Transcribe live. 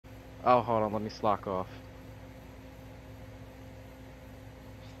Oh, hold on, let me slock off.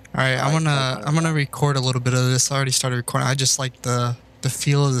 All right, I'm Alright, try gonna joining I'm gonna back. record a little bit of this. I already started recording. I just like the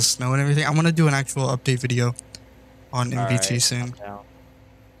feel of the snow and everything. I'm gonna do an actual update video on MVT Alright, I'm soon. down.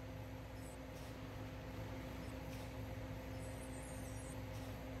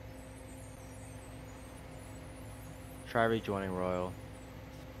 Try rejoining Royal.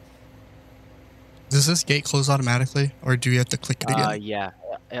 Does this gate close automatically, or do you have to click it again? Yeah,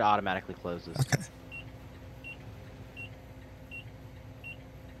 it automatically closes. Okay.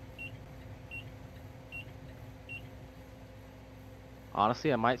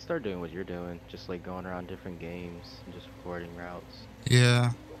 Honestly, I might start doing what you're doing, just like going around different games and just recording routes.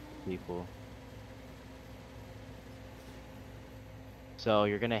 Yeah. People. So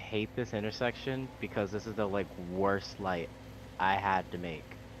you're gonna hate this intersection because this is the like worst light I had to make.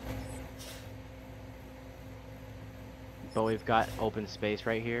 But we've got open space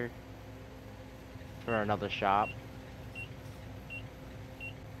right here for another shop.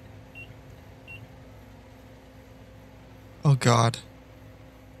 Oh God.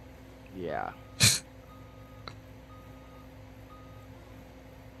 Yeah, it's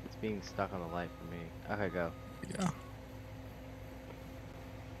being stuck on the light for me. Okay, go. Yeah.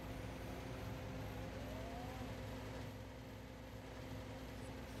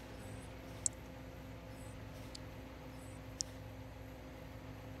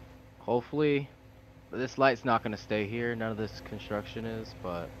 Hopefully, this light's not gonna stay here. None of this construction is,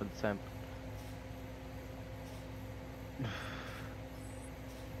 but at the same.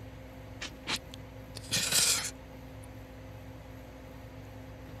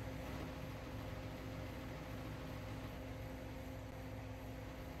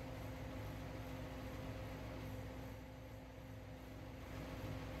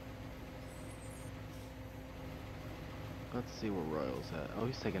 Let's see where Royal's at. Oh,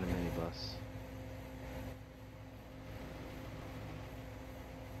 he's taking a minibus.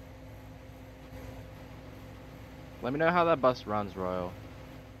 Let me know how that bus runs, Royal.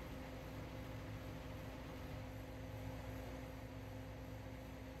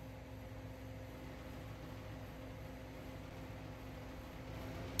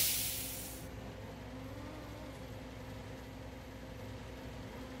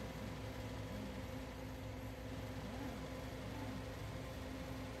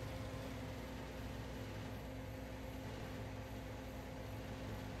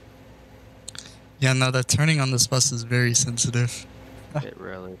 Yeah. No, the turning on this bus is very sensitive. It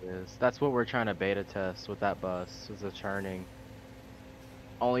really is. That's what we're trying to beta test with that bus, is the churning.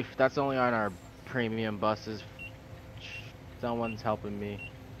 That's only on our premium buses. Someone's helping me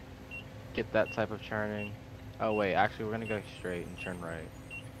get that type of churning. Oh wait, actually we're gonna go straight and turn right.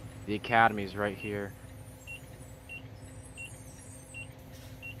 The academy's right here.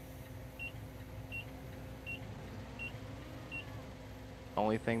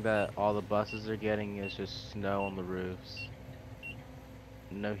 Only thing that all the buses are getting is just snow on the roofs.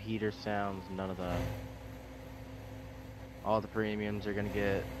 No heater sounds, none of that. All the premiums are gonna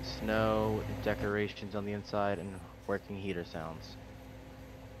get snow, decorations on the inside, and working heater sounds.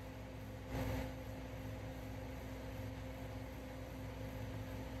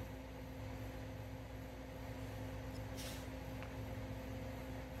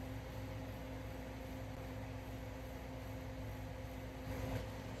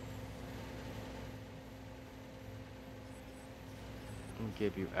 I'm gonna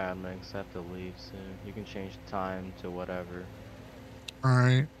give you admin because I have to leave soon. You can change the time to whatever. All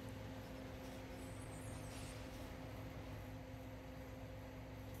right.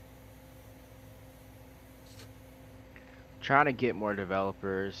 Trying to get more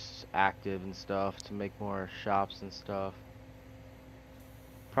developers active and stuff to make more shops and stuff.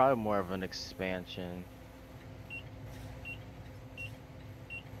 Probably more of an expansion.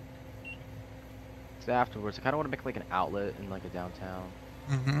 So afterwards, I kind of want to make like an outlet in like a downtown.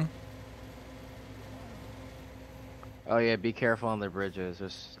 Mm-hmm. Oh yeah, be careful on the bridges.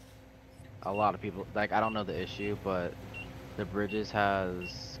 There's a lot of people, like I don't know the issue, but the bridges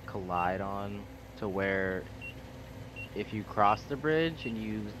has collide on to where if you cross the bridge and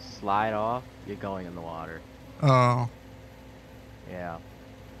you slide off, you're going in the water. Oh. Yeah.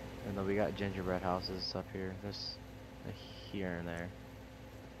 And then we got gingerbread houses up here. There's a here and there.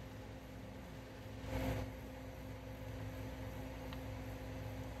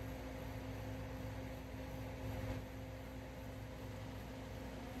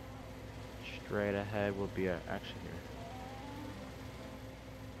 Straight ahead will be actually here.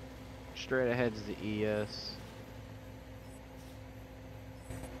 Straight ahead is the ES.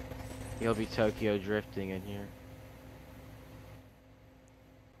 You'll be Tokyo drifting in here.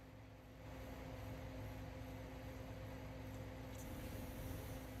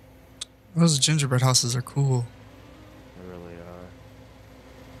 Those gingerbread houses are cool. They really are.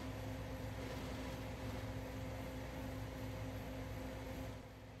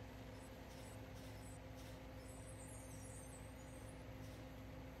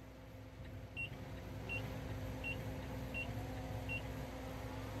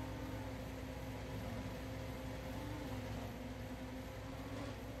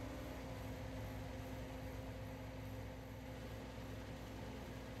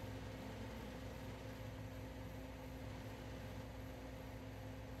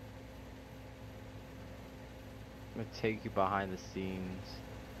 I'm gonna take you behind the scenes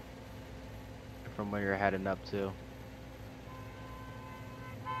from where you're heading up to.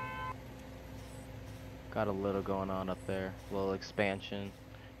 Got a little going on up there, a little expansion.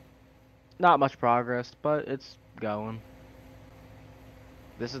 Not much progress, but it's going.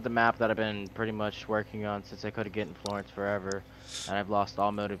 This is the map that I've been pretty much working on since I couldn't get in Florence forever, and I've lost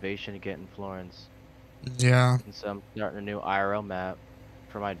all motivation to get in Florence. Yeah. And so I'm starting a new IRL map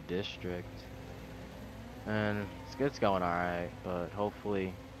for my district. And it's going alright, but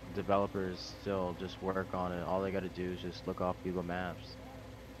hopefully developers still just work on it. All they gotta do is just look off Google Maps.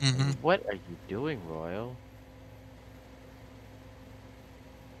 Mm-hmm. What are you doing, Royal?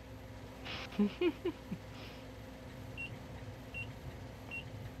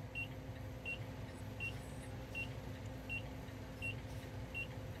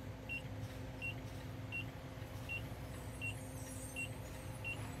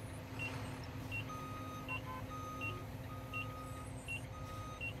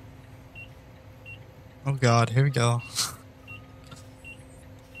 Oh God, here we go.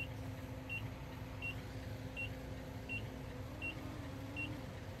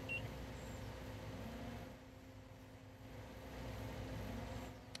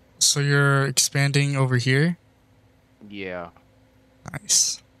 So you're expanding over here? Yeah.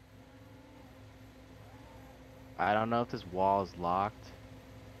 Nice. I don't know if this wall is locked,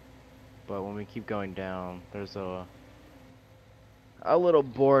 but when we keep going down, there's a little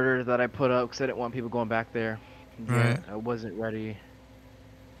border that I put up because I didn't want people going back there. Right. Yet I wasn't ready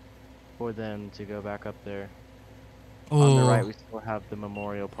for them to go back up there. On the right, Oh, we still have the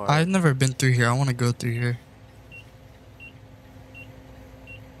memorial I've park. never been through here. I want to go through here.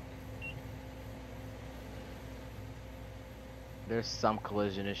 There's some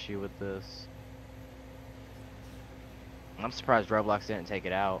collision issue with this. I'm surprised Roblox didn't take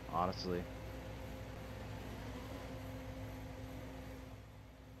it out, honestly.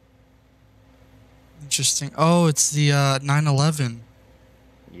 Interesting. Oh, it's the 9/11,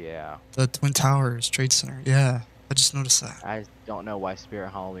 Yeah. the Twin Towers Trade Center. Yeah, I just noticed that. I don't know why Spirit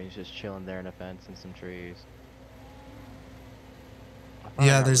Halloween's just chilling there in a fence and some trees. I thought I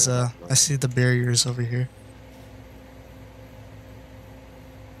Yeah, got rid there's of that I building. see the barriers over here.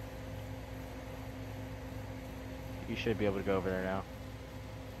 You should be able to go over there now.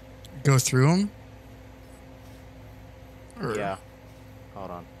 Go through them? Yeah.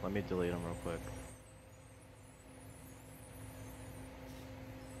 Hold on. Let me delete them real quick.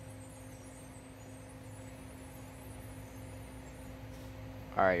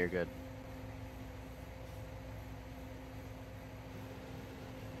 Alright, you're good.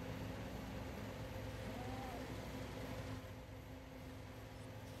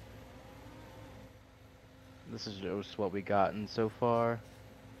 This is just what we gotten so far.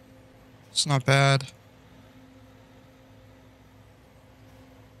 It's not bad.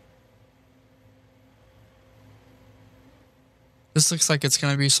 This looks like it's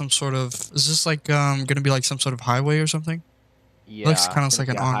gonna be some sort of. Is this like gonna be like some sort of highway or something? Looks Yeah, kind it's of gonna like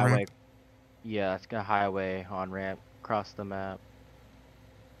be an a on highway. ramp. Yeah, it's got a highway on ramp across the map.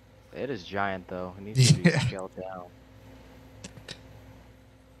 It is giant though. It needs to be Yeah. scaled down.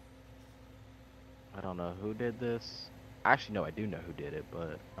 I don't know who did this. Actually, no, I do know who did it,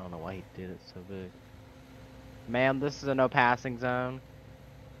 but I don't know why he did it so big. Ma'am, this is a no passing zone.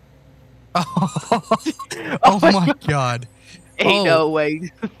 Oh, Oh oh my my god! God. Ain't Oh, no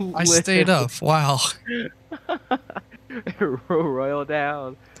way. I stayed up. Wow. Royal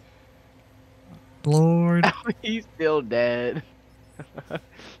down. Lord. He's still dead.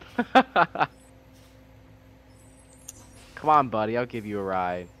 Come on, buddy. I'll give you a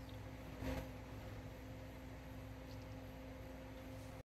ride.